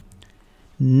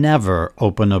Never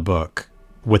open a book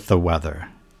with the weather.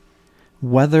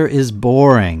 Weather is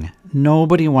boring.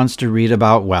 Nobody wants to read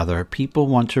about weather. People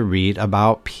want to read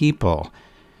about people.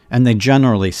 And they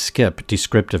generally skip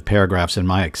descriptive paragraphs in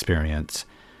my experience.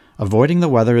 Avoiding the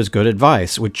weather is good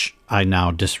advice, which I now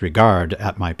disregard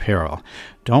at my peril.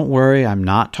 Don't worry, I'm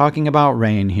not talking about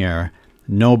rain here.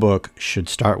 No book should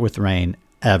start with rain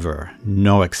ever.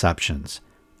 No exceptions.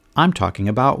 I'm talking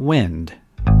about wind.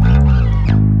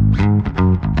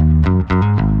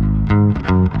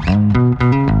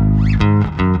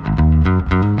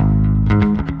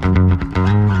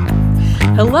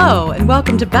 Hello, and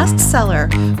welcome to Bestseller,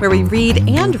 where we read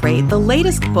and rate the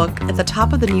latest book at the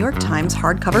top of the New York Times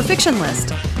hardcover fiction list.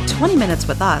 20 minutes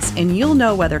with us, and you'll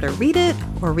know whether to read it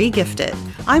or regift it.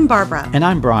 I'm Barbara. And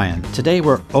I'm Brian. Today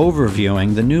we're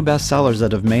overviewing the new bestsellers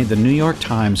that have made the New York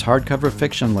Times hardcover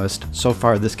fiction list so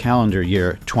far this calendar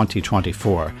year,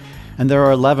 2024. And there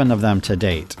are 11 of them to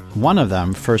date. One of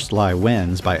them, First Lie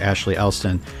Wins by Ashley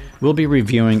Elston, we'll be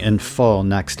reviewing in full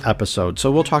next episode, so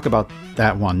we'll talk about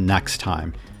that one next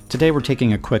time. Today we're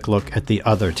taking a quick look at the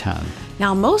other 10.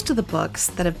 Now, most of the books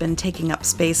that have been taking up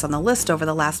space on the list over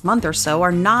the last month or so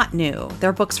are not new.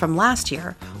 They're books from last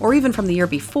year, or even from the year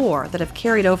before, that have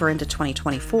carried over into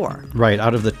 2024. Right.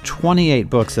 Out of the 28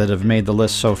 books that have made the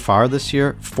list so far this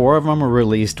year, 4 of them were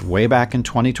released way back in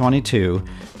 2022.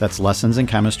 That's Lessons in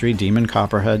Chemistry, Demon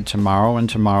Copperhead, Tomorrow and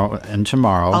Tomorrow and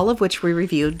Tomorrow. All of which we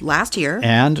reviewed last year.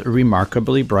 And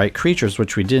Remarkably Bright Creatures,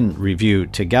 which we didn't review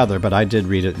together, but I did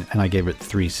read it and I gave it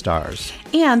 3 stars.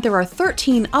 And there are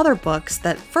 13 other books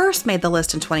that first made the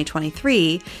list in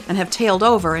 2023 and have tailed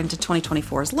over into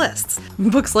 2024's lists.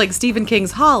 Books like Stephen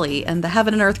King's Holly and The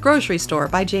Heaven and Earth Grocery Store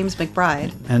by James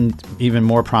McBride. And even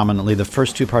more prominently, the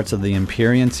first 2 parts of the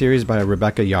Empyrean series by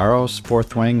Rebecca Yarros,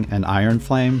 Fourth Wing and Iron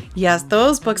Flame. Yes,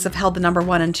 those books have held the number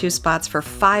 1 and 2 spots for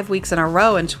 5 weeks in a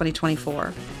row in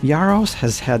 2024. Yarros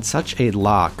has had such a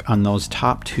lock on those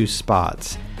top 2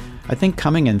 spots. I think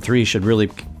Coming in 3 should really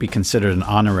be considered an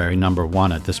honorary number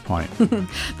 1 at this point.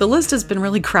 The list has been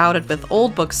really crowded with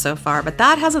old books so far, but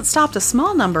that hasn't stopped a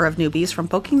small number of newbies from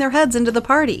poking their heads into the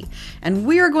party. And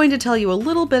we are going to tell you a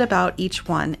little bit about each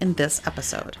one in this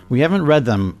episode. We haven't read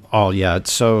them all yet,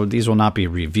 so these will not be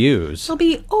reviews. They'll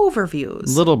be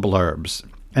overviews. Little blurbs.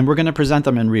 And we're going to present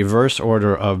them in reverse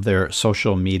order of their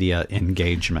social media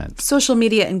engagement. Social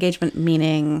media engagement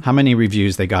meaning? How many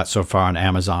reviews they got so far on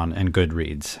Amazon and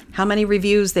Goodreads. How many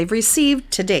reviews they've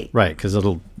received to date. Right, because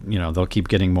they'll keep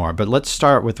getting more. But let's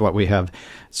start with what we have.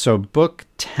 So book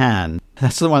 10,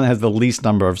 that's the one that has the least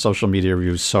number of social media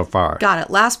reviews so far. Got it.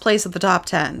 Last place of the top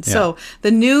 10. Yeah. So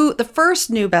the first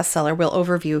new bestseller we'll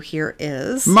overview here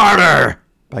is... Martyr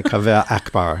by Kaveh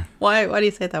Akbar. Why do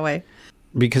you say it that way?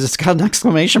 Because it's got an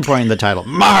exclamation point in the title.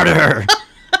 Martyr!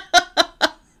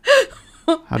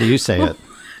 How do you say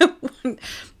it?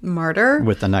 Martyr?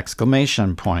 With an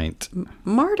exclamation point.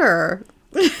 Martyr.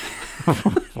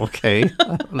 Okay.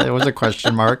 There was a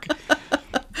question mark.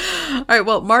 All right,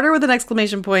 well, Martyr with an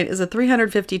exclamation point is a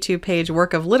 352-page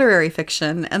work of literary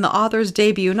fiction and the author's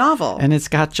debut novel. And it's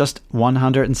got just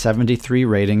 173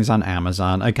 ratings on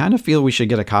Amazon. I kind of feel we should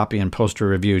get a copy and post a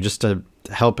review just to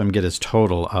help him get his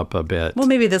total up a bit. Well,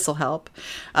 maybe this will help.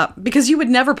 Because you would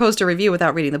never post a review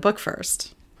without reading the book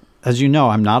first. As you know,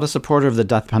 I'm not a supporter of the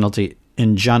death penalty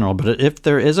in general, but if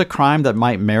there is a crime that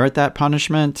might merit that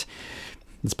punishment,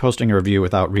 it's posting a review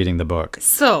without reading the book.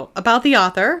 So, about the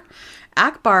author...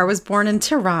 Akbar was born in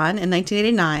Tehran in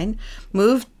 1989,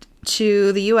 moved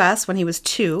to the U.S. when he was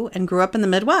 2, and grew up in the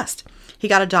Midwest. He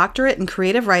got a doctorate in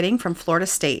creative writing from Florida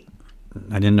State.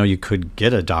 I didn't know you could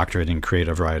get a doctorate in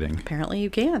creative writing. Apparently you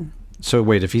can. So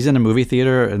wait, if he's in a movie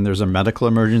theater and there's a medical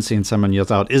emergency and someone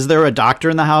yells out, "Is there a doctor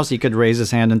in the house?" he could raise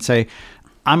his hand and say,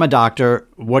 "I'm a doctor.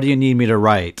 What do you need me to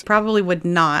write?" Probably would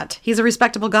not. He's a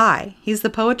respectable guy. He's the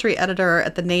poetry editor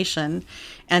at The Nation.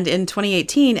 And in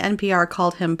 2018, NPR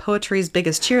called him poetry's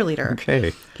biggest cheerleader.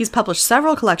 Okay. He's published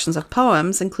several collections of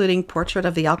poems, including Portrait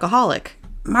of the Alcoholic.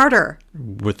 Martyr.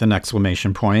 With an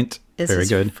exclamation point. Is Very his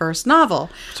good. first novel.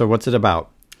 So what's it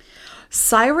about?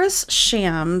 Cyrus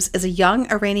Shams is a young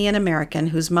Iranian American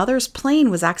whose mother's plane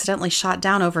was accidentally shot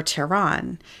down over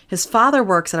Tehran. His father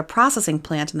works at a processing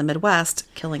plant in the Midwest,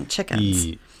 killing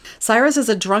chickens. Cyrus is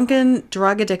a drunken,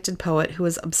 drug-addicted poet who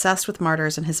is obsessed with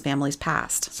martyrs in his family's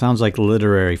past. Sounds like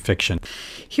literary fiction.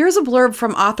 Here's a blurb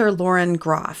from author Lauren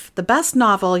Groff. The best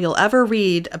novel you'll ever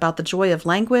read about the joy of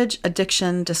language,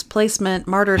 addiction, displacement,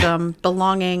 martyrdom,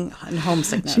 belonging, and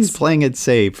homesickness. She's playing it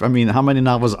safe. I mean, how many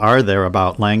novels are there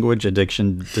about language,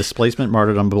 addiction, displacement,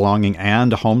 martyrdom, belonging,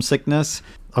 and homesickness?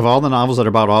 Of all the novels that are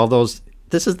about all those,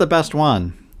 this is the best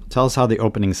one. Tell us how the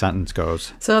opening sentence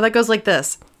goes. So that goes like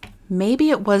this. Maybe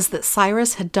it was that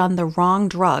Cyrus had done the wrong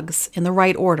drugs in the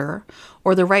right order,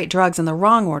 or the right drugs in the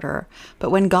wrong order, but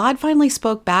when God finally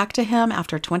spoke back to him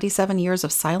after 27 years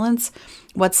of silence,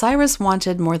 what Cyrus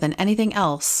wanted more than anything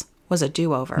else was a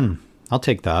do-over. I'll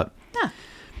take that. Yeah.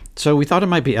 So we thought it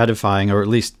might be edifying, or at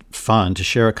least fun, to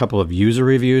share a couple of user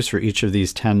reviews for each of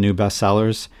these 10 new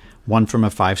bestsellers, one from a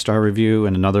 5-star review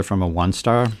and another from a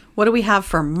 1-star. What do we have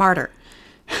for Martyr?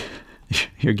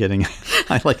 You're getting...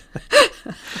 I like that.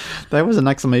 That was an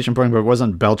exclamation point, but it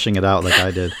wasn't belching it out like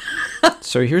I did.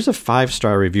 So here's a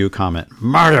 5-star review comment.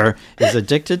 Martyr is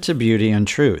addicted to beauty and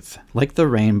truth. Like the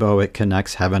rainbow, it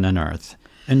connects heaven and earth.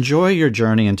 Enjoy your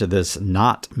journey into this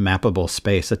not mappable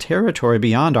space, a territory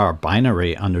beyond our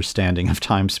binary understanding of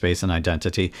time, space, and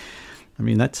identity. I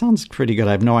mean, that sounds pretty good.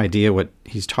 I have no idea what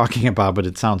he's talking about, but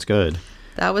it sounds good.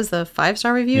 That was the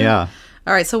 5-star review? Yeah.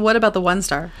 All right, so what about the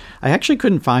 1-star? I actually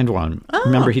couldn't find one. Oh.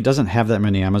 Remember, he doesn't have that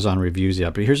many Amazon reviews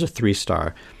yet, but here's a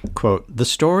 3-star. Quote, the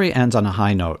story ends on a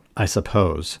high note, I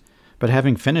suppose. But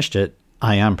having finished it,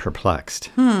 I am perplexed.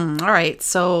 All right,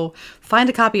 so find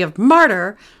a copy of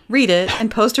Martyr, read it, and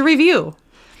post a review.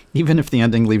 Even if the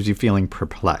ending leaves you feeling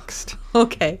perplexed.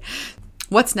 Okay.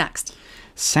 What's next?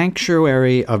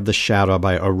 Sanctuary of the Shadow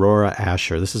by Aurora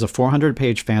Asher. This is a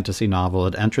 400-page fantasy novel.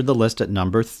 It entered the list at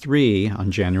number 3 on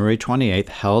January 28th,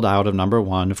 held out of number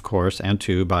 1, of course, and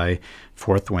 2 by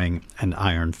Fourth Wing and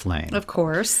Iron Flame. Of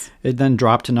course. It then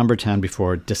dropped to number 10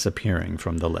 before disappearing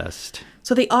from the list.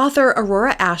 So the author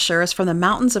Aurora Asher is from the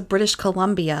mountains of British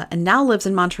Columbia and now lives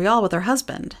in Montreal with her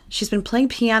husband. She's been playing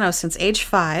piano since age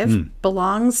 5,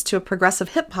 belongs to a progressive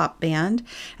hip-hop band,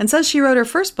 and says she wrote her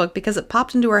first book because it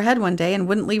popped into her head one day and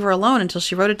wouldn't leave her alone until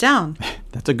she wrote it down.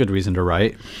 That's a good reason to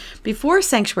write. Before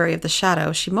Sanctuary of the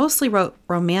Shadow, she mostly wrote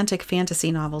romantic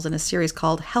fantasy novels in a series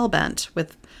called Hellbent,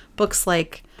 with books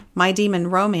like My Demon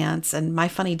Romance and My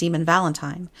Funny Demon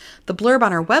Valentine. The blurb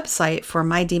on her website for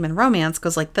My Demon Romance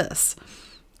goes like this.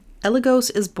 Eligos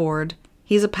is bored.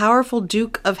 He's a powerful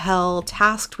duke of hell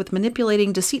tasked with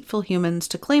manipulating deceitful humans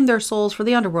to claim their souls for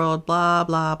the underworld, blah,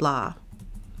 blah, blah.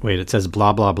 Wait, it says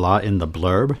blah, blah, blah in the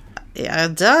blurb? Yeah,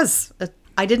 it does.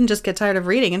 I didn't just get tired of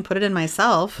reading and put it in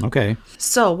myself. Okay.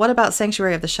 So, what about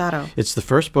Sanctuary of the Shadow? It's the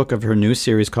first book of her new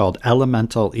series called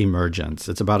Elemental Emergence.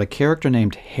 It's about a character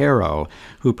named Harrow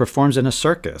who performs in a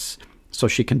circus so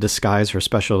she can disguise her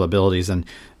special abilities and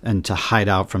to hide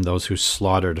out from those who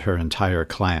slaughtered her entire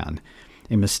clan.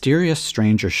 A mysterious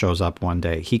stranger shows up one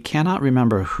day. He cannot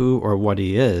remember who or what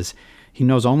he is. He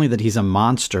knows only that he's a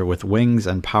monster with wings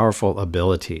and powerful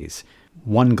abilities.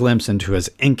 One glimpse into his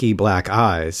inky black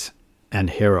eyes, and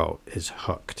Harrow is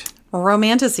hooked.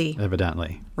 Romantasy.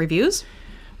 Evidently. Reviews?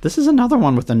 This is another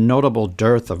one with a notable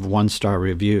dearth of 1-star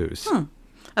reviews.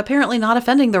 Apparently not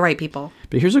offending the right people.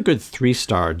 But here's a good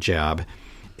 3-star jab.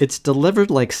 It's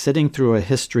delivered like sitting through a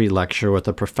history lecture with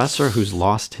a professor who's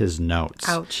lost his notes.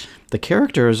 Ouch. The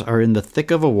characters are in the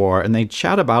thick of a war, and they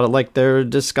chat about it like they're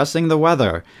discussing the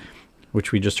weather,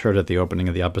 which we just heard at the opening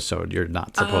of the episode you're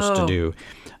not supposed to do.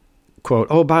 Quote,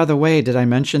 oh, by the way, did I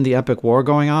mention the epic war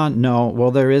going on? No, well,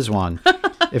 there is one.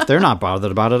 If they're not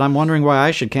bothered about it, I'm wondering why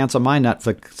I should cancel my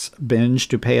Netflix binge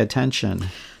to pay attention.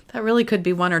 That really could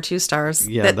be 1 or 2 stars.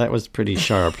 Yeah, that was pretty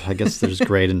sharp. I guess there's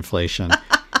grade inflation.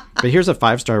 But here's a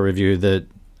 5-star review that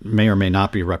may or may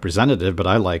not be representative, but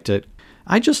I liked it.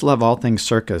 I just love all things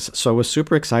circus, so was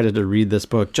super excited to read this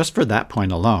book just for that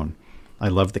point alone. I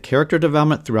love the character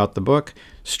development throughout the book.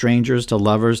 Strangers to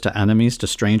lovers to enemies to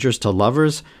strangers to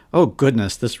lovers. Oh,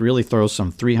 goodness, this really throws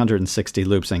some 360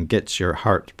 loops and gets your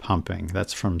heart pumping.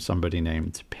 That's from somebody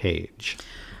named Paige.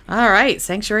 All right,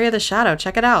 Sanctuary of the Shadow.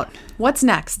 Check it out. What's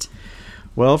next?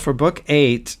 Well, for book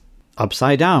 8,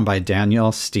 Upside Down by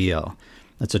Danielle Steele.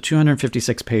 It's a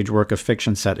 256-page work of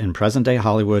fiction set in present-day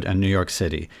Hollywood and New York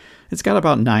City. It's got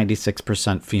about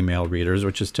 96% female readers,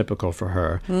 which is typical for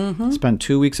her. Spent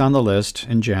 2 weeks on the list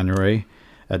in January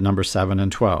at number 7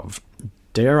 and 12.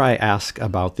 Dare I ask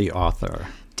about the author?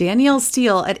 Danielle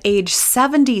Steele, at age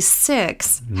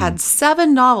 76, had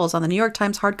 7 novels on the New York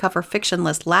Times hardcover fiction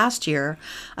list last year,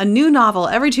 a new novel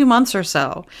every 2 months or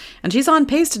so, and she's on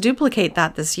pace to duplicate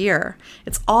that this year.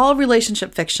 It's all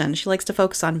relationship fiction. She likes to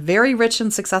focus on very rich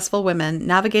and successful women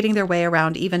navigating their way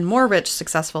around even more rich,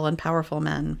 successful, and powerful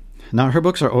men. Now, her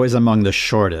books are always among the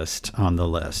shortest on the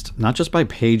list, not just by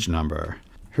page number.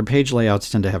 Her page layouts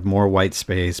tend to have more white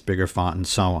space, bigger font, and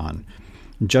so on.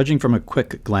 Judging from a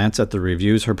quick glance at the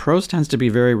reviews, her prose tends to be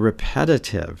very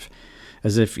repetitive,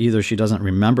 as if either she doesn't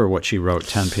remember what she wrote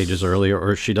 10 pages earlier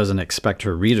or she doesn't expect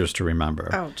her readers to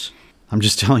remember. Ouch. I'm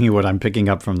just telling you what I'm picking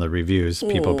up from the reviews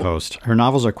people post. Her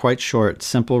novels are quite short,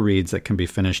 simple reads that can be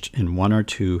finished in 1 or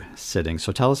 2 sittings.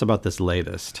 So tell us about this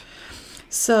latest.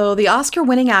 So the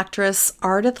Oscar-winning actress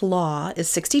Ardith Law is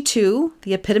 62,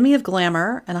 the epitome of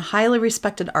glamour, and a highly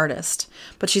respected artist.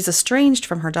 But she's estranged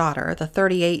from her daughter, the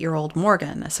 38-year-old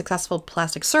Morgan, a successful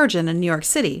plastic surgeon in New York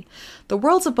City. The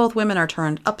worlds of both women are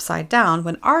turned upside down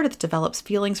when Ardith develops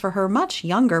feelings for her much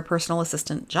younger personal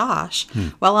assistant, Josh,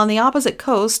 while on the opposite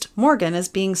coast, Morgan is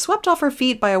being swept off her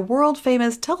feet by a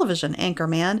world-famous television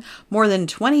anchorman more than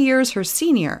 20 years her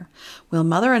senior. Will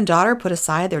mother and daughter put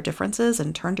aside their differences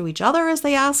and turn to each other as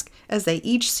they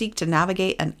each seek to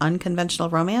navigate an unconventional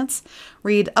romance?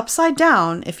 Read Upside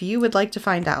Down if you would like to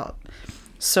find out.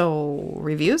 So,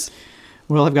 reviews?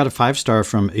 Well, I've got a 5-star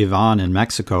from Ivan in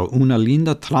Mexico. Una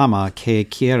linda trama que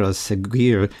quiero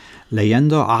seguir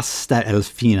leyendo hasta el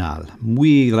final.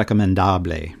 Muy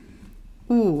recomendable.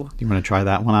 Ooh. Do you want to try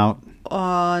that one out?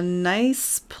 A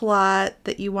nice plot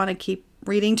that you want to keep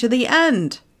reading to the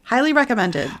end. Highly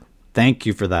recommended. Thank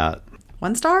you for that.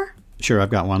 1 star? Sure, I've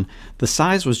got one. The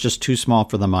size was just too small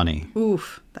for the money.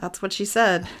 Oof, that's what she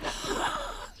said.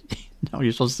 No,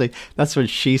 you're supposed to say, that's what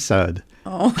she said.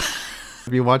 Oh.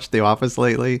 Have you watched The Office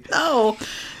lately? No,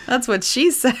 that's what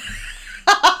she said.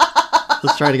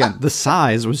 Let's try it again. The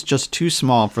size was just too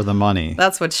small for the money.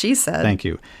 That's what she said. Thank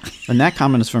you. And that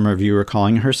comment is from a reviewer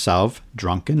calling herself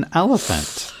Drunken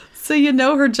Elephant. So you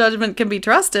know her judgment can be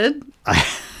trusted.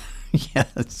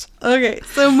 Yes. Okay,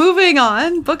 so moving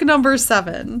on. Book number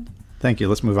 7. Thank you.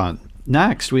 Let's move on.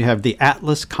 Next, we have The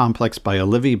Atlas Complex by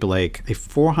Olivia Blake, a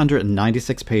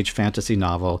 496-page fantasy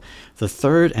novel, the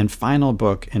 3rd and final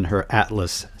book in her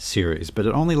Atlas series, but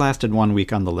it only lasted 1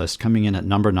 week on the list, coming in at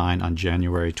number 9 on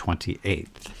January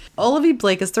 28th. Olivia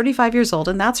Blake is 35 years old,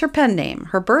 and that's her pen name.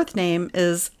 Her birth name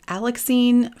is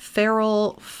Alexine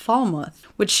Farrell Falmouth,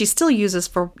 which she still uses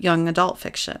for young adult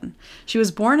fiction. She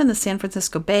was born in the San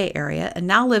Francisco Bay Area and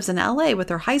now lives in LA with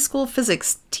her high school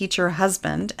physics teacher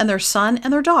husband and their son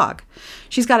and their dog.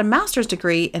 She's got a master's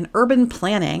degree in urban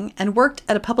planning and worked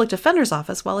at a public defender's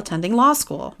office while attending law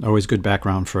school. Always good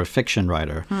background for a fiction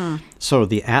writer. So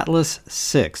The Atlas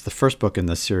 6, the first book in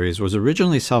this series, was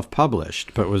originally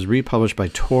self-published, but was republished by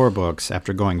Tor Books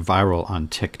after going viral on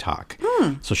TikTok.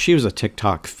 So she was a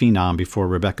TikTok phenom before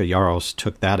Rebecca Yarros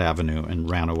took that avenue and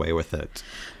ran away with it.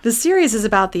 The series is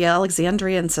about the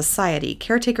Alexandrian society,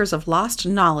 caretakers of lost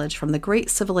knowledge from the great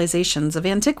civilizations of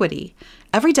antiquity.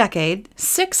 Every decade,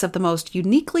 6 of the most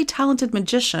uniquely talented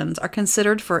magicians are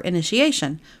considered for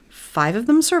initiation. 5 of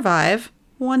them survive,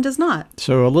 1 does not.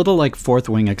 So a little like Fourth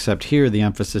Wing, except here the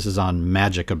emphasis is on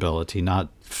magic ability, not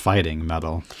fighting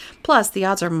metal. Plus, the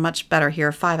odds are much better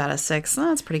here, 5 out of 6.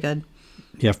 That's pretty good.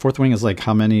 Yeah, Fourth Wing is like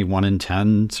how many? 1 in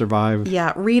 10 survive?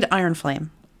 Yeah, read Iron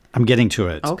Flame. I'm getting to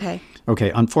it. Okay.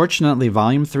 Okay, unfortunately,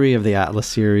 Volume 3 of the Atlas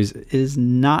series is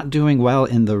not doing well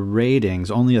in the ratings.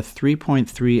 Only a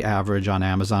 3.3 average on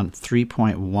Amazon,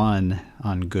 3.1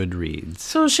 on Goodreads.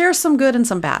 So share some good and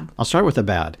some bad. I'll start with the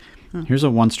bad. Here's a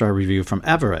 1-star review from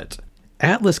Everett.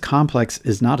 Atlas Complex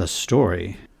is not a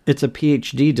story. It's a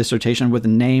PhD dissertation with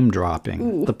name dropping.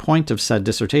 Ooh. The point of said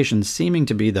dissertation seeming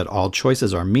to be that all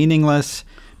choices are meaningless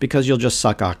because you'll just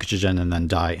suck oxygen and then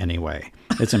die anyway.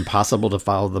 It's impossible to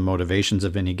follow the motivations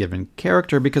of any given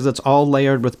character because it's all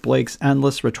layered with Blake's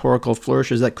endless rhetorical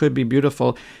flourishes that could be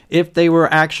beautiful if they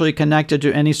were actually connected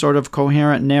to any sort of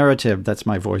coherent narrative. That's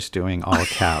my voice doing all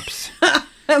caps.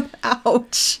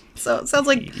 Ouch. So it sounds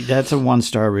like... That's a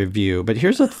 1-star review. But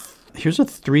here's a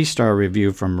 3-star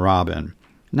review from Robin.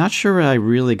 Not sure I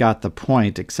really got the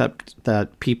point, except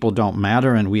that people don't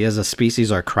matter and we as a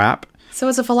species are crap. So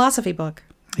it's a philosophy book.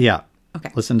 Yeah.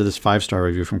 Okay. Listen to this 5-star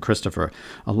review from Christopher.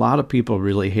 A lot of people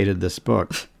really hated this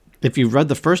book. If you've read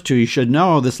the first 2, you should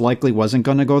know this likely wasn't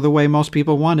going to go the way most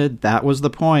people wanted. That was the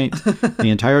point. The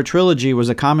entire trilogy was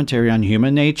a commentary on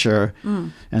human nature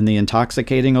and the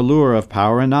intoxicating allure of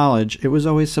power and knowledge. It was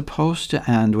always supposed to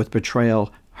end with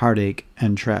betrayal, heartache,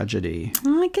 and tragedy.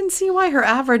 I can see why her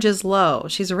average is low.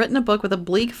 She's written a book with a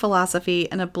bleak philosophy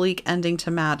and a bleak ending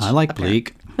to match. I like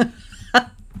bleak.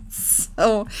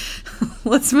 So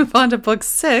let's move on to book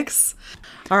 6.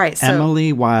 All right. So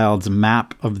Emily Wilde's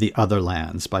Map of the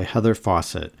Otherlands by Heather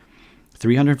Fawcett.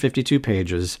 352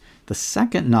 pages. The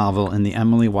second novel in the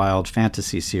Emily Wilde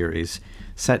fantasy series,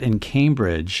 set in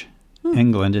Cambridge,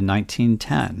 England in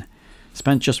 1910.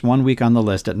 Spent just 1 week on the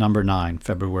list at number 9,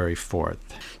 February 4th.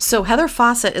 So Heather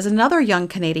Fawcett is another young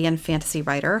Canadian fantasy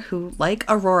writer who, like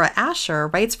Aurora Asher,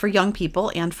 writes for young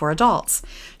people and for adults.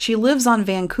 She lives on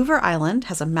Vancouver Island,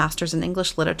 has a master's in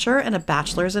English literature and a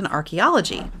bachelor's in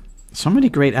archaeology. So many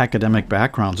great academic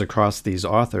backgrounds across these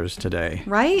authors today.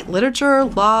 Right? Literature,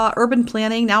 law, urban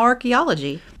planning, now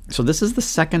archaeology. So this is the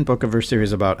second book of her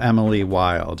series about Emily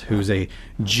Wilde, who's a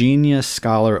genius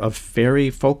scholar of fairy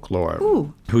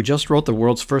folklore, who just wrote the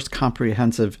world's first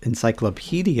comprehensive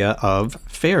encyclopedia of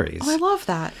fairies. Oh, I love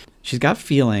that. She's got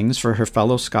feelings for her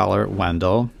fellow scholar,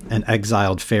 Wendell, an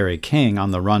exiled fairy king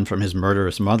on the run from his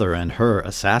murderous mother and her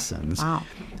assassins. Wow.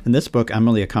 In this book,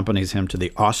 Emily accompanies him to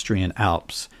the Austrian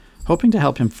Alps, hoping to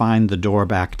help him find the door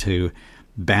back to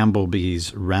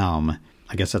Bumblebee's realm.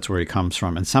 I guess that's where he comes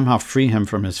from, and somehow free him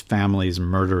from his family's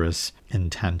murderous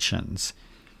intentions.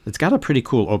 It's got a pretty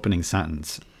cool opening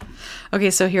sentence.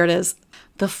 Okay, so here it is.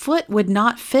 The foot would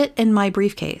not fit in my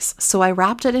briefcase, so I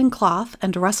wrapped it in cloth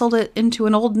and wrestled it into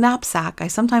an old knapsack I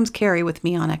sometimes carry with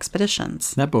me on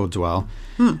expeditions. That bodes well.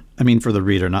 I mean, for the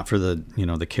reader, not for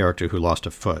the character who lost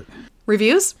a foot.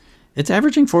 Reviews? It's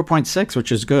averaging 4.6,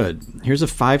 which is good. Here's a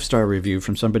 5-star review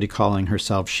from somebody calling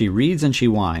herself She Reads and She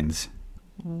Whines.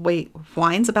 Wait,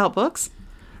 whines about books?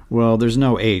 Well, there's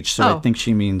no H, so I think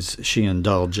she means she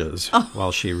indulges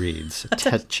while she reads. A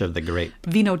touch of the grape.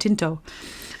 Vino tinto.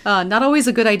 Not always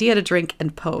a good idea to drink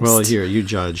and post. Well, here, you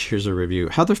judge. Here's a review.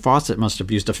 Heather Fawcett must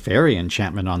have used a fairy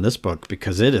enchantment on this book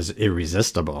because it is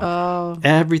irresistible. Oh.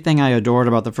 Everything I adored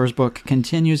about the first book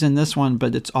continues in this one,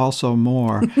 but it's also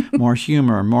more. More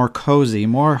humor, more cozy,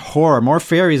 more horror, more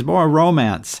fairies, more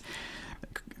romance.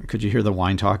 Could you hear the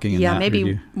wine talking in that maybe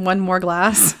review? One more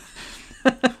glass.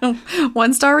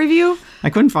 1-star review? I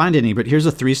couldn't find any, but here's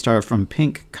a 3-star from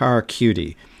Pink Car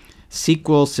Cutie.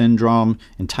 Sequel syndrome,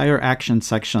 entire action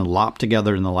section lopped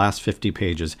together in the last 50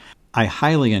 pages. I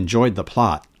highly enjoyed the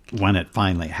plot when it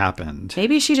finally happened.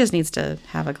 Maybe she just needs to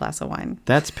have a glass of wine.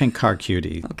 That's Pink Car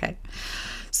Cutie. Okay.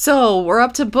 So we're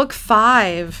up to book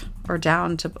 5. Or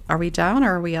down to... Are we down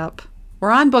or are we up?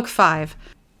 We're on book 5.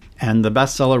 And the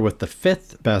bestseller with the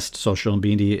 5th best social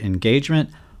media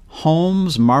engagement,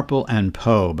 Holmes, Marple, and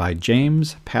Poe by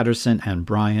James Patterson and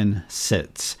Brian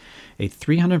Sitz. A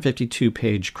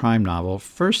 352-page crime novel,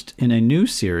 first in a new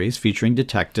series featuring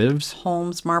detectives.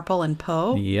 Holmes, Marple, and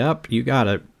Poe? Yep, you got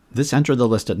it. This entered the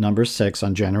list at number 6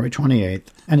 on January 28th,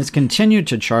 and it's continued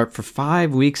to chart for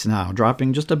 5 weeks now,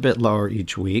 dropping just a bit lower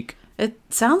each week. It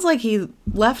sounds like he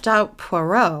left out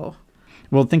Poirot.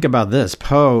 Well, think about this.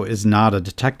 Poe is not a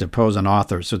detective. Poe's an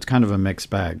author, so it's kind of a mixed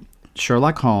bag.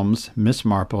 Sherlock Holmes, Miss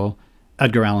Marple,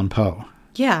 Edgar Allan Poe.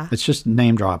 Yeah. It's just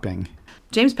name dropping.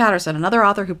 James Patterson, another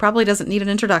author who probably doesn't need an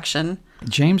introduction.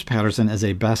 James Patterson is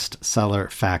a bestseller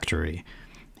factory.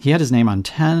 He had his name on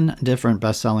 10 different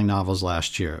best-selling novels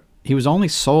last year. He was only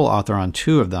sole author on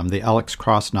 2 of them, the Alex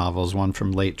Cross novels, one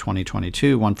from late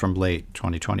 2022, one from late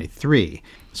 2023.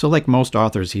 So like most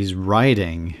authors, he's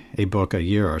writing a book a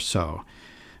year or so.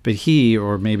 But he,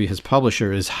 or maybe his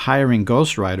publisher, is hiring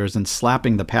ghostwriters and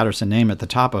slapping the Patterson name at the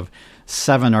top of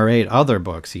 7 or 8 other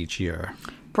books each year.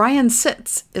 Brian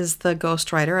Sitz is the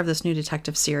ghostwriter of this new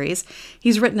detective series.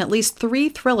 He's written at least 3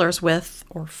 thrillers with,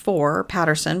 or for,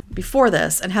 Patterson before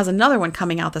this, and has another one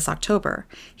coming out this October.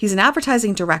 He's an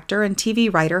advertising director and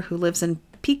TV writer who lives in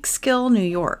Peekskill, New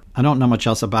York. I don't know much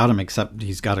else about him except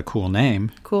he's got a cool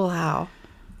name. Cool how?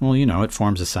 Well, it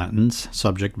forms a sentence.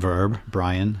 Subject, verb,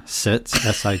 Brian Sitz,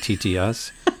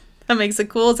 S-I-T-T-S. That makes it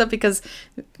cool. Is that because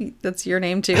that's your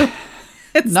name too?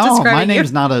 No, my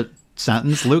name's not a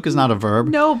sentence. Luke is not a verb.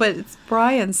 No, but it's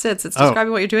Brian Sitz. It's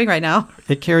describing what you're doing right now.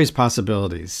 It carries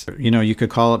possibilities. You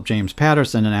could call up James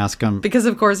Patterson and ask him. Because,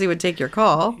 of course, he would take your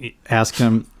call. Ask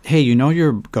him, hey, your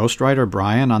ghostwriter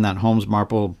Brian on that Holmes,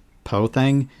 Marple, Poe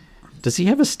thing? Does he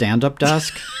have a stand-up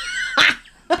desk?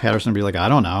 Patterson would be like, I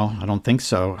don't know. I don't think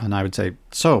so. And I would say,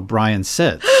 so, Brian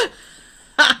Sitz.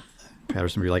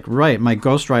 Patterson would be like, right, my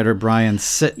ghostwriter Brian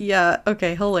Sitz. Yeah,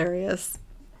 okay, hilarious.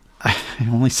 I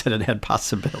only said it had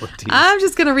possibilities. I'm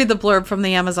just going to read the blurb from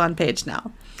the Amazon page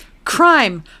now.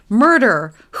 Crime,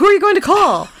 murder, who are you going to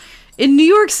call? In New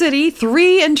York City,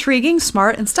 3 intriguing,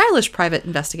 smart, and stylish private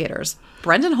investigators.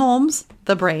 Brendan Holmes,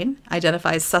 the brain,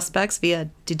 identifies suspects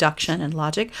via deduction and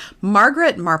logic.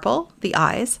 Margaret Marple, the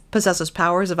eyes, possesses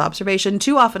powers of observation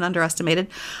too often underestimated.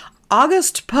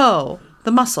 August Poe,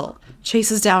 the muscle,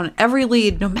 chases down every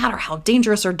lead, no matter how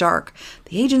dangerous or dark.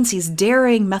 The agency's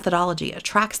daring methodology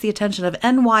attracts the attention of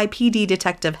NYPD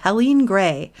detective Helene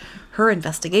Gray. Her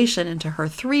investigation into her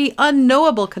 3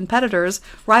 unknowable competitors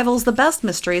rivals the best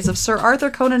mysteries of Sir Arthur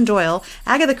Conan Doyle,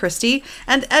 Agatha Christie,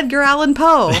 and Edgar Allan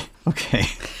Poe. Okay.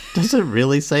 Does it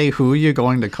really say who you're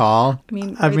going to call? I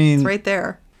mean, it's right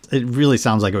there. It really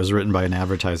sounds like it was written by an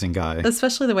advertising guy.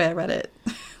 Especially the way I read it.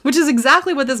 Which is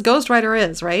exactly what this ghostwriter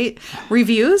is, right?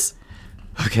 Reviews?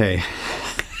 Okay.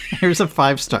 Here's a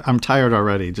 5-star. I'm tired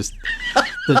already. Just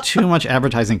The too much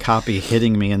advertising copy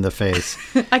hitting me in the face.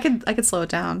 I could slow it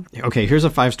down. Okay, here's a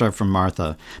 5-star from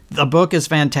Martha. The book is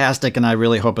fantastic, and I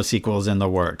really hope a sequel is in the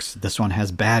works. This one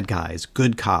has bad guys,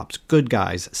 good cops, good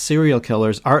guys, serial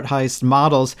killers, art heists,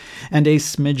 models, and a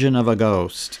smidgen of a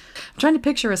ghost. I'm trying to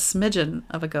picture a smidgen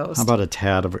of a ghost. How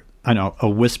about a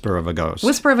whisper of a ghost?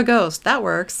 Whisper of a ghost. That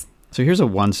works. So here's a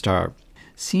 1-star.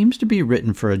 Seems to be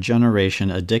written for a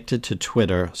generation addicted to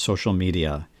Twitter, social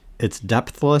media. It's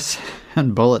depthless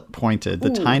and bullet-pointed. The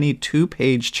tiny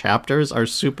 2-page chapters are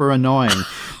super annoying.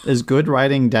 Is good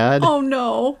writing dead? Oh,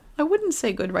 no. I wouldn't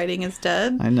say good writing is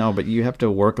dead. I know, but you have to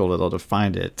work a little to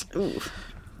find it. Ooh.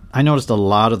 I noticed a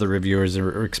lot of the reviewers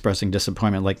are expressing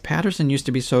disappointment. Like, Patterson used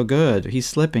to be so good. He's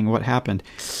slipping. What happened?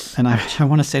 And I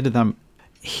want to say to them,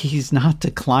 he's not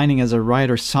declining as a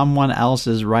writer. Someone else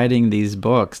is writing these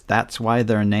books. That's why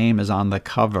their name is on the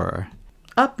cover.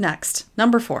 Up next,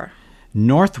 number 4.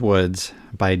 Northwoods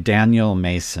by Daniel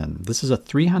Mason. This is a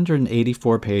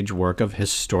 384-page work of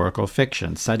historical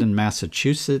fiction set in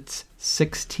Massachusetts,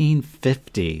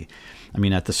 1650. I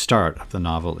mean, at the start of the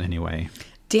novel, anyway.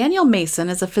 Daniel Mason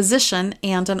is a physician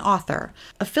and an author,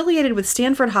 affiliated with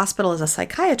Stanford Hospital as a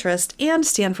psychiatrist and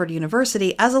Stanford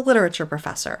University as a literature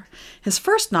professor. His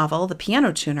first novel, The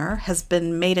Piano Tuner, has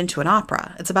been made into an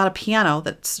opera. It's about a piano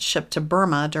that's shipped to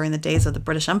Burma during the days of the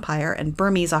British Empire and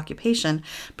Burmese occupation,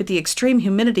 but the extreme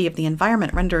humidity of the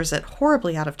environment renders it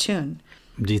horribly out of tune.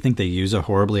 Do you think they use a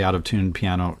horribly out-of-tune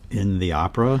piano in the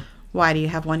opera? Why, do you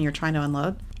have one you're trying to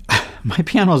unload? My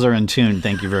pianos are in tune,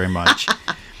 thank you very much.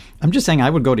 I'm just saying I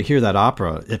would go to hear that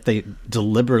opera if they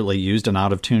deliberately used an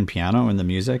out-of-tune piano in the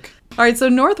music. All right, so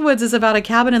Northwoods is about a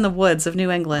cabin in the woods of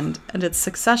New England and its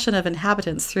succession of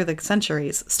inhabitants through the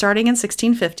centuries, starting in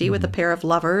 1650 with a pair of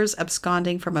lovers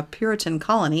absconding from a Puritan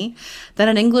colony, then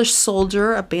an English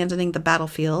soldier abandoning the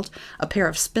battlefield, a pair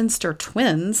of spinster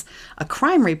twins, a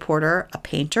crime reporter, a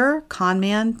painter,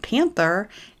 conman, panther,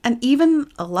 and even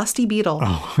a lusty beetle.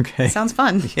 Oh, okay. Sounds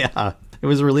fun. Yeah. It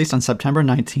was released on September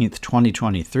 19th,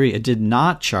 2023. It did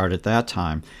not chart at that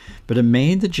time, but it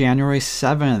made the January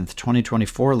 7th,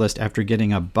 2024 list after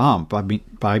getting a bump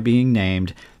by being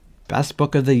named Best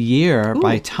Book of the Year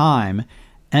by Time,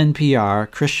 NPR,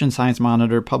 Christian Science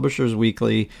Monitor, Publishers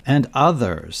Weekly, and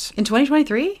others. In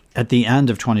 2023? At the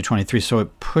end of 2023, so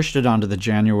it pushed it onto the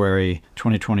January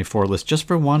 2024 list just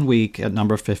for 1 week at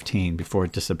number 15 before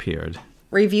it disappeared.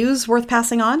 Reviews worth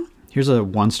passing on? Here's a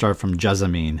 1-star from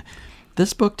Jessamine.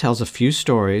 This book tells a few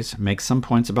stories, makes some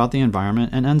points about the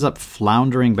environment, and ends up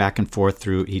floundering back and forth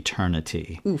through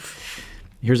eternity. Oof.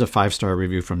 Here's a 5-star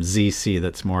review from ZC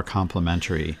that's more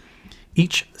complimentary.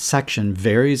 Each section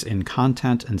varies in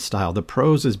content and style. The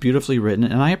prose is beautifully written,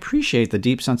 and I appreciate the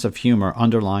deep sense of humor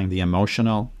underlying the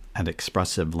emotional and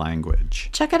expressive language.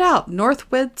 Check it out,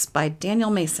 Northwoods by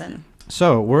Daniel Mason.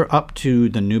 So we're up to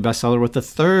the new bestseller with the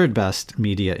third best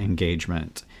media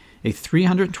engagement. A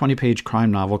 320-page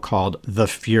crime novel called The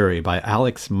Fury by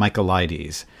Alex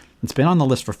Michaelides. It's been on the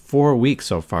list for 4 weeks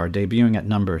so far, debuting at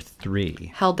number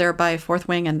 3. Held there by Fourth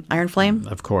Wing and Iron Flame?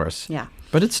 Of course. Yeah.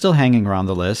 But it's still hanging around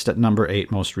the list at number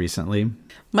 8 most recently.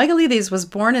 Michaelides was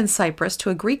born in Cyprus to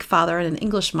a Greek father and an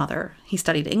English mother. He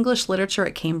studied English literature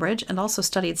at Cambridge and also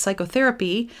studied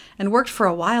psychotherapy and worked for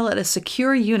a while at a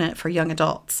secure unit for young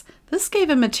adults. This gave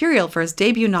him material for his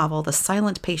debut novel, The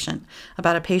Silent Patient,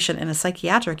 about a patient in a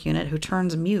psychiatric unit who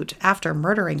turns mute after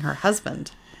murdering her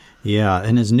husband. Yeah,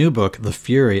 and his new book, The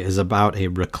Fury, is about a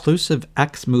reclusive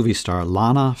ex-movie star,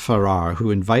 Lana Farrar,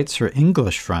 who invites her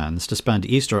English friends to spend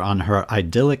Easter on her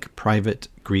idyllic private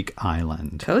Greek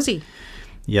island. Cozy.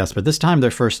 Yes, but this time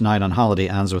their first night on holiday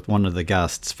ends with one of the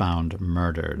guests found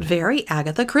murdered. Very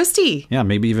Agatha Christie. Yeah,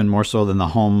 maybe even more so than the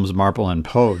Holmes, Marple, and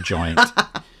Poe joint.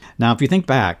 Now, if you think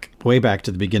back, way back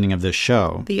to the beginning of this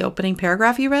show. The opening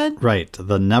paragraph you read? Right.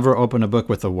 The never open a book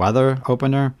with a weather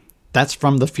opener. That's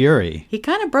from The Fury. He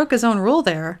kind of broke his own rule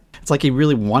there. It's like he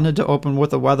really wanted to open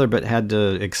with a weather, but had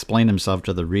to explain himself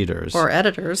to the readers. Or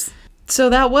editors.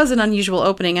 So that was an unusual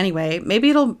opening anyway.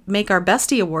 Maybe it'll make our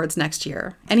Bestie Awards next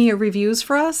year. Any reviews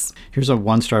for us? Here's a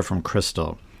 1-star from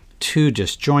Crystal. Too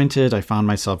disjointed. I found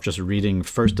myself just reading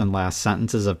first and last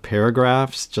sentences of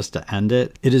paragraphs just to end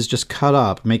it. It is just cut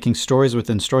up, making stories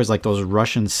within stories like those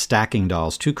Russian stacking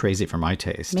dolls. Too crazy for my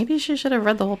taste. Maybe she should have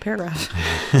read the whole paragraph.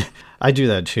 I do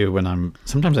that too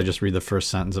sometimes I just read the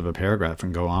first sentence of a paragraph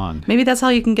and go on. Maybe that's how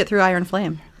you can get through Iron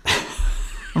Flame.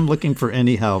 I'm looking for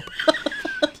any help.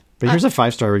 But here's a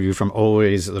 5-star review from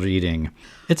Always Reading.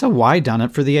 It's a why done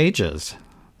it for the ages.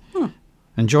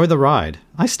 Enjoy the ride.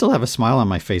 I still have a smile on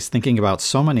my face thinking about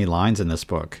so many lines in this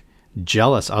book.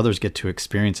 Jealous others get to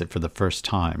experience it for the first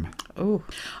time. Ooh.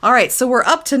 All right, so we're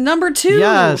up to number 2.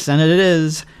 Yes, and it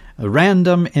is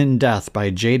Random in Death by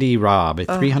J.D. Robb, a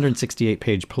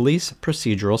 368-page police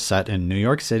procedural set in New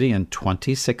York City in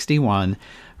 2061,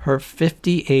 her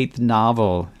 58th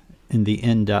novel in the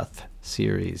In Death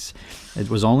series. It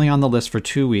was only on the list for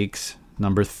 2 weeks,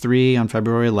 number 3 on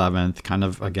February 11th, kind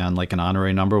of, again, like an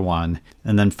honorary number 1,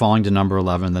 and then falling to number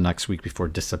 11 the next week before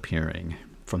disappearing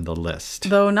from the list.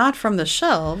 Though not from the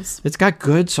shelves. It's got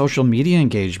good social media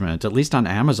engagement, at least on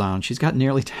Amazon. She's got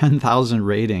nearly 10,000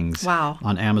 ratings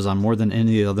on Amazon, more than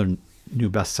any other new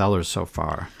bestsellers so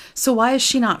far. So why is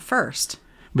she not first?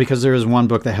 Because there is one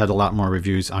book that had a lot more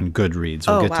reviews on Goodreads.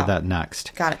 We'll get to that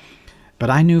next. Got it. But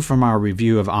I knew from our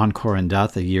review of Encore in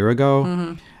Death a year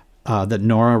ago that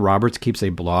Nora Roberts keeps a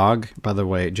blog. By the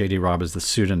way, J.D. Robb is the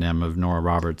pseudonym of Nora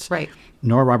Roberts. Right.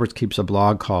 Nora Roberts keeps a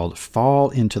blog called Fall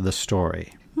Into the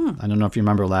Story. I don't know if you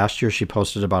remember last year, she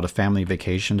posted about a family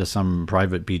vacation to some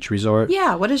private beach resort.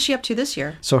 Yeah, what is she up to this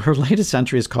year? So her latest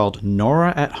entry is called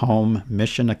Nora at Home,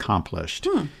 Mission Accomplished.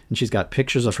 And she's got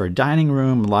pictures of her dining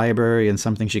room, library, and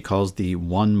something she calls the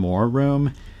One More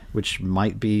Room, which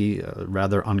might be a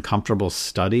rather uncomfortable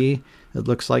study, it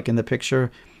looks like in the picture.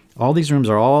 All these rooms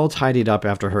are all tidied up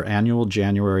after her annual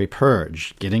January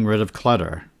purge, getting rid of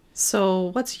clutter. So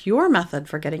what's your method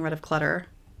for getting rid of clutter?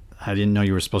 I didn't know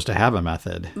you were supposed to have a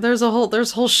method. There's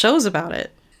whole shows about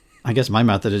it. I guess my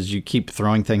method is you keep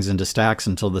throwing things into stacks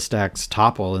until the stacks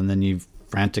topple, and then you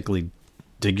frantically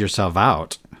dig yourself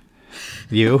out.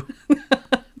 You?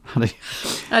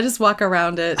 I just walk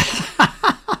around it.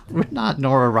 We're not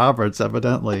Nora Roberts,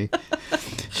 evidently.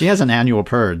 She has an annual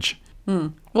purge.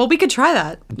 Well, we could try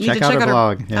that. Check out her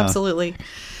blog. Yeah. Absolutely.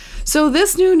 So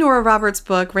this new Nora Roberts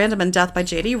book, Random in Death by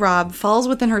J.D. Robb, falls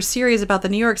within her series about the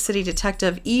New York City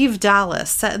detective Eve Dallas,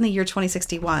 set in the year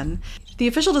 2061. The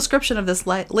official description of this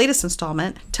latest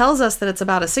installment tells us that it's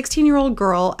about a 16-year-old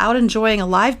girl out enjoying a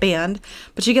live band,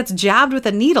 but she gets jabbed with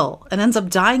a needle and ends up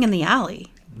dying in the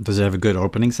alley. Does it have a good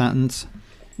opening sentence?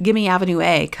 Gimme Avenue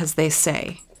A, 'cause they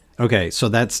say. Okay, so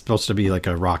that's supposed to be like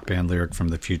a rock band lyric from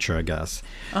the future, I guess.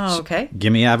 Oh, okay. So,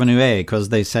 Gimme Avenue A, 'cause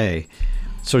they say.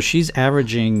 So she's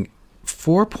averaging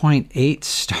 4.8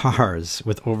 stars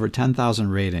with over 10,000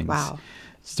 ratings. Wow.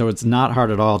 So it's not hard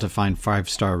at all to find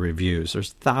 5-star reviews.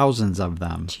 There's thousands of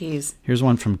them. Jeez. Here's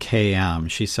one from KM.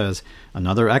 She says,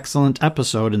 another excellent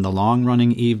episode in the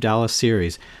long-running Eve Dallas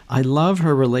series. I love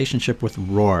her relationship with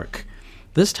Rourke.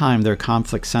 This time, their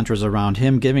conflict centers around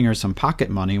him giving her some pocket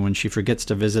money when she forgets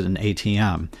to visit an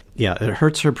ATM. Yeah, it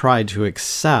hurts her pride to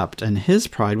accept, and his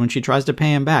pride when she tries to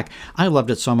pay him back. I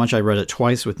loved it so much I read it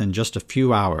twice within just a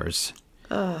few hours.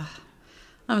 Ugh.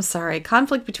 I'm sorry.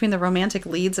 Conflict between the romantic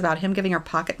leads about him giving her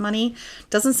pocket money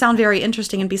doesn't sound very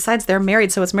interesting, and besides, they're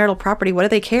married, so it's marital property. What do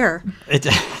they care?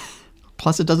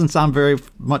 Plus, it doesn't sound very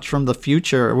much from the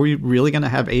future. Are we really going to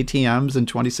have ATMs in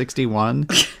 2061?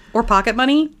 Or pocket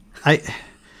money?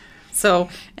 So,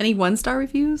 any 1-star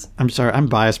reviews? I'm sorry, I'm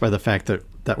biased by the fact that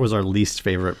that was our least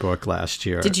favorite book last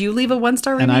year. Did you leave a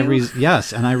 1-star review? And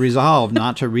yes, and I resolved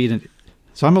not to read it.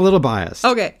 So I'm a little biased.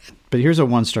 Okay. But here's a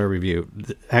 1-star review.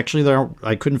 Actually,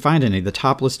 I couldn't find any. The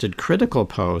top listed critical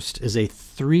post is a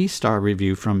 3-star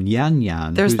review from Yan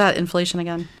Yan. There's that inflation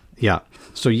again. Yeah.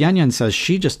 So Yan Yan says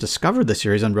she just discovered the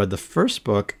series and read the first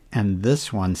book and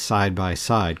this one side by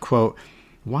side. Quote,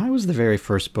 why was the very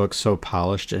first book so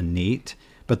polished and neat,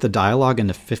 but the dialogue in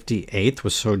the 58th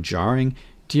was so jarring?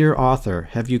 Dear author,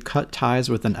 have you cut ties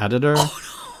with an editor?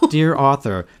 Oh, no. Dear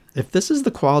author, if this is the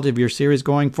quality of your series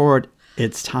going forward,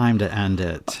 it's time to end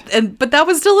it. But that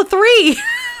was still a 3.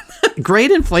 Great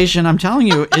inflation. I'm telling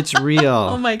you, it's real.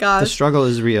 Oh my gosh. The struggle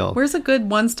is real. Where's a good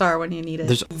 1-star when you need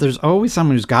it? There's always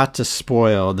someone who's got to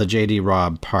spoil the J.D.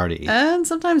 Robb party. And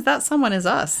sometimes that someone is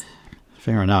us.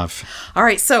 Fair enough. All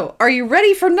right, so are you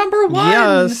ready for number 1?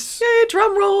 Yes. Yay,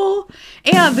 drum roll.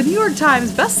 And the New York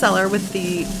Times bestseller with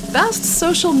the best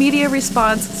social media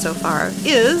response so far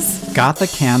is... Gotha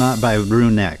Canna by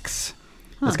Runix.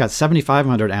 It's got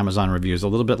 7,500 Amazon reviews, a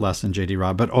little bit less than J.D.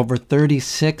 Robb, but over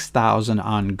 36,000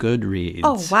 on Goodreads.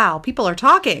 Oh, wow. People are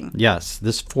talking. Yes.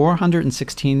 This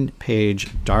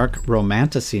 416-page dark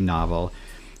romantasy novel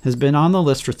has been on the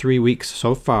list for 3 weeks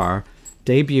so far,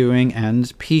 debuting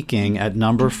and peaking at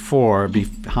number 4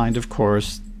 behind, of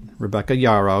course, Rebecca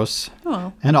Yarros,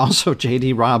 and also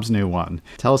J.D. Robb's new one.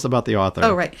 Tell us about the author.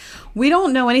 Oh, right. We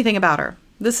don't know anything about her.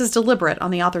 This is deliberate on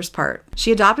the author's part.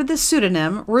 She adopted this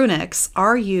pseudonym, Runix,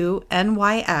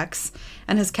 R-U-N-Y-X,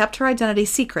 and has kept her identity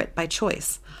secret by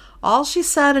choice. All she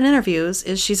said in interviews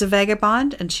is she's a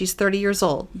vagabond and she's 30 years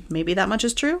old. Maybe that much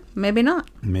is true, maybe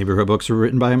not. Maybe her books were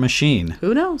written by a machine.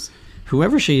 Who knows?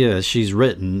 Whoever she is, she's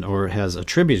written, or has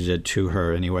attributed it to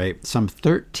her anyway, some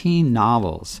 13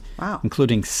 novels, Wow.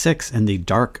 including 6 in the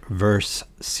Dark Verse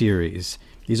series.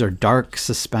 These are dark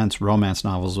suspense romance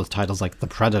novels with titles like The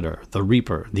Predator, The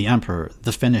Reaper, The Emperor,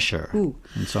 The Finisher,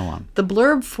 and so on. The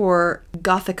blurb for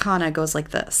Gothicana goes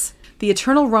like this. The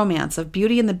eternal romance of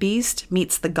Beauty and the Beast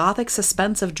meets the gothic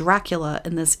suspense of Dracula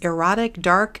in this erotic,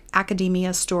 dark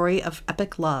academia story of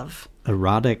epic love.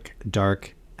 Erotic,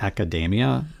 dark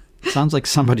academia? Sounds like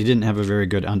somebody didn't have a very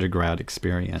good undergrad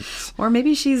experience. Or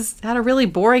maybe she's had a really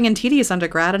boring and tedious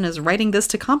undergrad and is writing this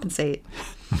to compensate.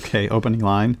 Okay, opening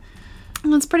line.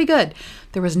 That's pretty good.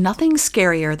 There was nothing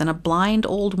scarier than a blind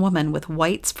old woman with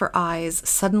whites for eyes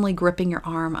suddenly gripping your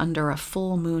arm under a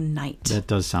full moon night. That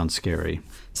does sound scary.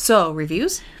 So,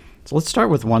 reviews? So let's start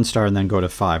with 1 star and then go to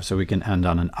 5 so we can end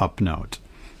on an up note.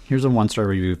 Here's a 1-star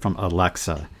review from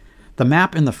Alexa. The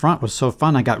map in the front was so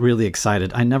fun I got really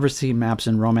excited. I never see maps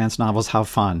in romance novels. How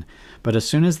fun. But as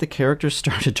soon as the characters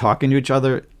started talking to each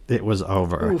other, it was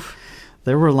over. Oof.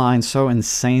 There were lines so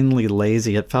insanely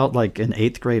lazy. It felt like an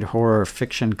 8th grade horror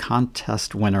fiction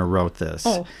contest winner wrote this.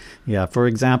 Oh. Yeah, for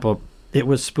example, it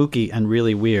was spooky and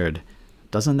really weird.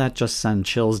 Doesn't that just send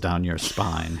chills down your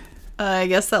spine? I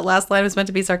guess that last line was meant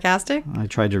to be sarcastic. I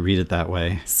tried to read it that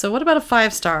way. So what about a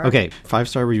 5-star? Okay,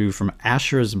 5-star review from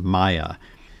Asher's Maya.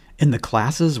 In the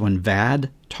classes when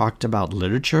Vad talked about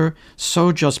literature,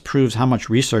 so just proves how much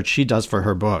research she does for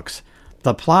her books.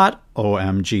 The plot,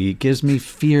 OMG, gives me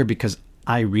fear because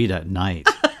I read at night.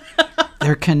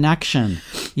 Their connection.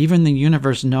 Even the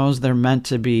universe knows they're meant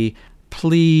to be.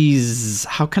 Please,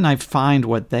 how can I find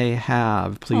what they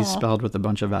have? Please spelled with a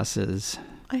bunch of S's.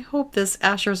 I hope this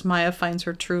Asher's Maya finds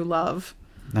her true love.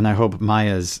 And I hope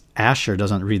Maya's Asher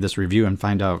doesn't read this review and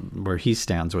find out where he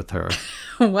stands with her.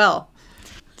 Well.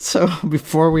 So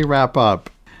before we wrap up,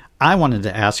 I wanted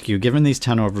to ask you, given these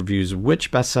 10 overviews,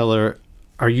 which bestseller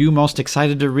are you most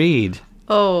excited to read?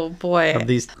 Oh, boy. Of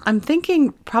these? I'm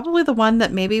thinking probably the one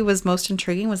that maybe was most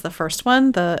intriguing was the first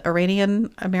one, the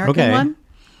Iranian-American one.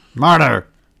 Martyr.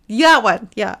 Yeah, what?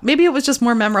 Yeah. Maybe it was just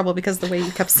more memorable because of the way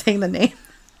you kept saying the name.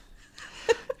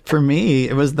 For me,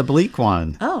 it was the bleak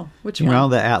one. Oh, which You one? know,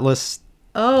 the Atlas.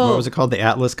 Oh. What was it called? The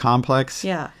Atlas Complex?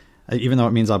 Yeah. Even though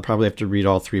it means I'll probably have to read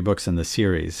all 3 books in the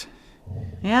series.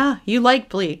 Yeah, you like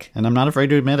Bleak. And I'm not afraid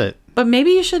to admit it. But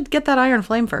maybe you should get that Iron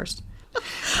Flame first.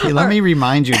 Hey, let me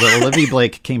remind you that Olivia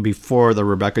Blake came before the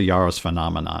Rebecca Yarros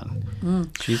phenomenon.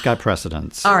 She's got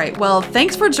precedence. All right. Well,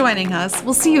 thanks for joining us.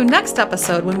 We'll see you next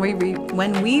episode when we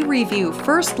review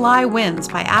First Lie Wins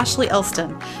by Ashley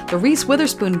Elston, the Reese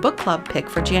Witherspoon Book Club pick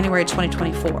for January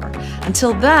 2024.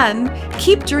 Until then,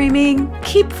 keep dreaming,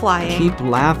 keep flying, Keep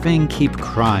laughing, keep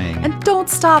crying. and don't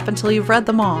stop until you've read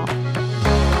them all.